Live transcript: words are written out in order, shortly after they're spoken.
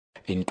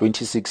In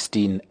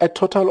 2016, a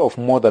total of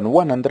more than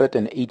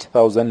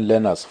 108,000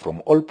 learners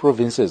from all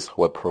provinces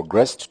were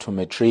progressed to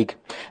Matric.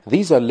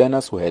 These are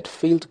learners who had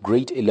failed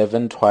grade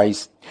 11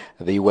 twice.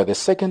 They were the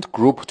second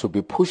group to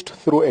be pushed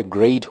through a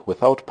grade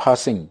without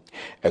passing.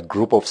 A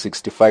group of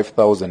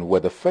 65,000 were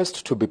the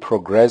first to be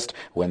progressed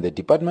when the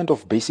Department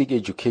of Basic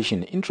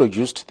Education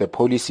introduced the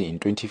policy in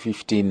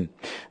 2015.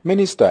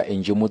 Minister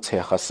Angie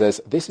Motshekga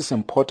says this is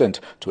important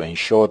to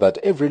ensure that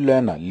every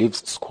learner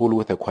leaves school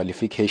with a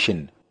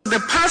qualification. The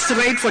pass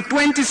rate for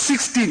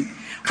 2016,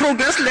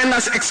 progress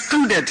learners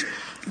excluded,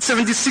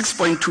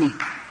 76.2,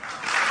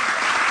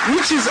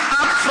 which is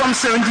up from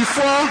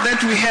 74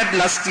 that we had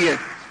last year.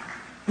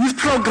 With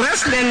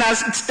progress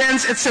learners, it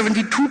stands at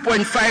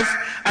 72.5,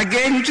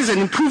 again, which is an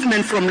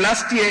improvement from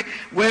last year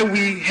where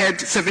we had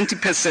 70%.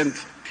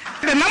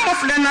 The number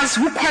of learners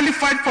who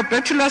qualified for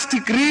bachelor's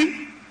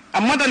degree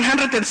are more than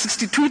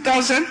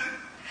 162,000.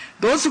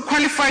 Those who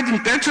qualified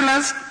in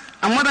bachelor's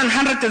are more than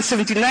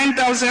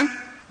 179,000.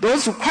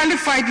 Those who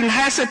qualified in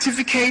higher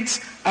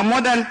certificates are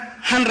more than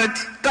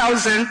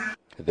 100,000.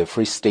 The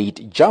Free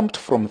State jumped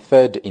from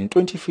third in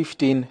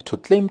 2015 to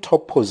claim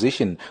top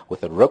position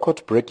with a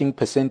record-breaking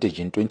percentage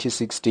in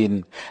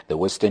 2016. The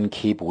Western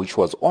Cape, which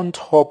was on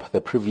top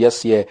the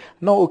previous year,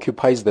 now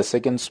occupies the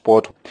second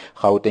spot.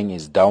 Gauteng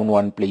is down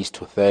one place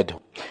to third.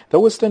 The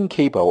Western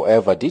Cape,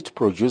 however, did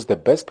produce the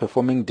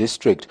best-performing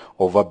district,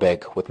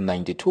 Overberg, with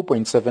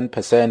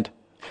 92.7%.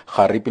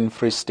 Harib in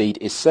Free State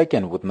is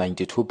second with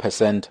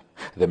 92%.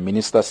 The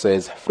minister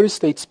says Free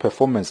State's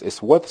performance is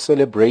worth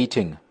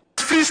celebrating.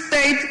 Free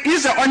State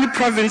is the only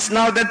province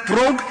now that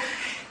broke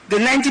the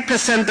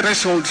 90%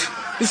 threshold.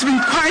 It's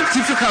been quite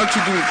difficult to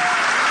do.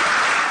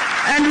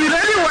 And we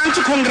really want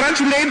to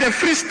congratulate the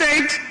Free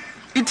State.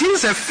 It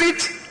is a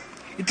feat.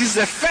 It is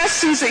the first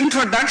since the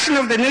introduction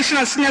of the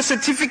National Senior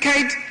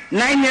Certificate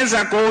 9 years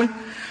ago.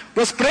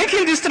 Because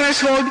breaking this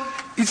threshold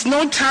is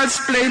no child's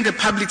play in the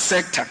public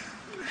sector.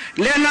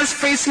 Learners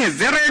facing a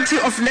variety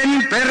of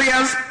learning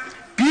barriers,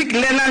 big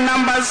learner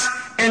numbers,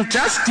 and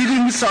just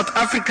dealing with South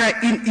Africa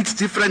in its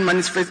different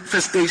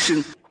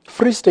manifestations.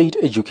 Free State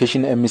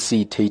Education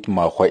MEC Tate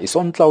Mahwa is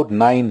on cloud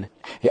 9.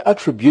 He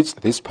attributes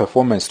this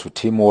performance to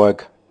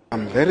teamwork.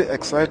 I'm very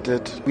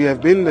excited. We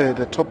have been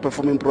the top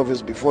performing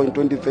province before in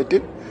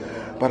 2013,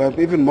 but I'm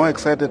even more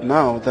excited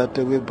now that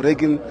we're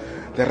breaking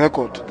the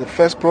record, the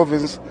first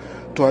province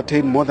to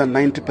attain more than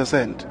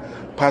 90%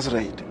 pass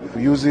rate,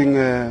 using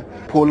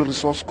poor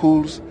resource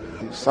schools,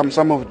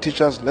 some of the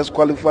teachers less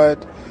qualified,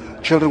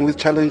 children with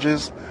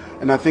challenges,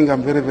 and I think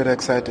I'm very, very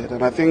excited.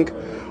 And I think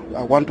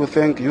I want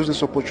to use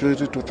this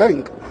opportunity to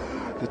thank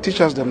the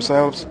teachers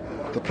themselves,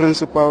 the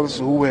principals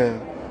who were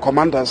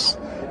commanders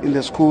in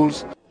the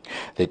schools.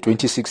 The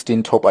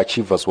 2016 top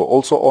achievers were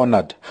also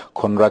honored.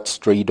 Conrad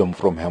Stradom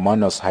from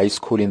Hermanos High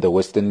School in the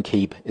Western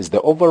Cape is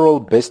the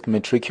overall best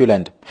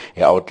matriculant.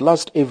 He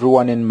outclassed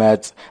everyone in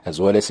maths as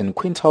well as in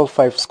Quintile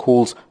 5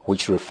 schools,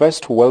 which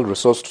refers to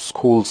well-resourced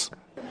schools.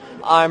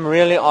 I'm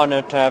really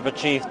honored to have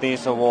achieved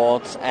these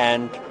awards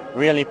and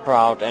really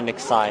proud and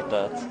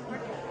excited.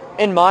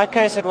 In my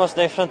case, it was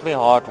definitely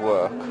hard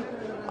work.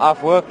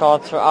 I've worked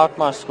hard throughout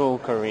my school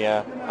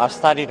career. I've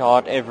studied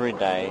hard every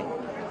day.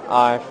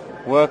 I've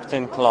worked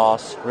in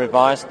class,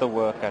 revised the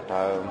work at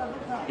home,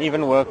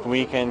 even worked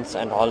weekends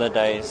and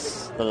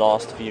holidays the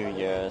last few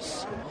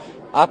years.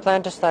 I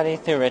plan to study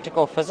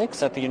theoretical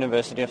physics at the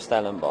University of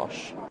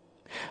Stellenbosch.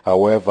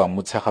 However,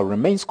 Motshekga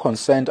remains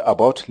concerned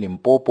about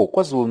Limpopo,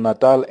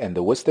 KwaZulu-Natal and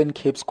the Western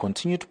Cape's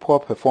continued poor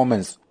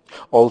performance.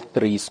 All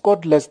three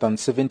scored less than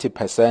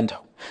 70%.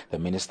 The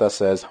minister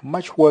says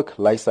much work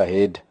lies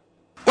ahead.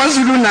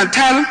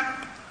 KwaZulu-Natal,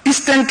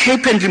 Eastern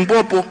Cape and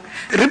Limpopo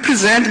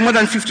represent more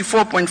than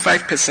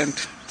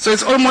 54.5%. So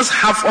it's almost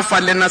half of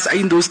our learners are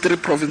in those three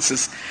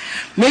provinces,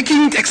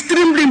 making it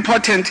extremely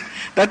important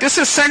that as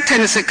a sector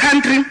and as a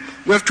country,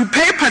 we have to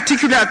pay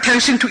particular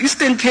attention to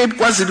Eastern Cape,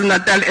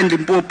 KwaZulu-Natal and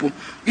Limpopo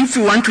if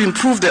we want to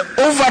improve the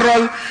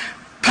overall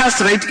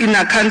pass rate in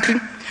our country.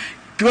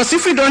 Because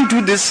if we don't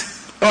do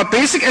this, our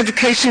basic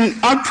education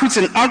outputs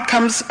and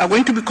outcomes are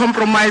going to be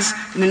compromised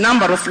and a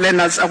number of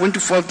learners are going to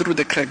fall through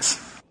the cracks.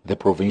 The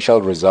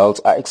provincial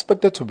results are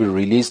expected to be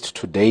released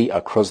today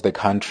across the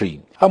country.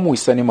 I'm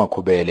Wisani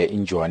Makhubele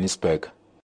in Johannesburg.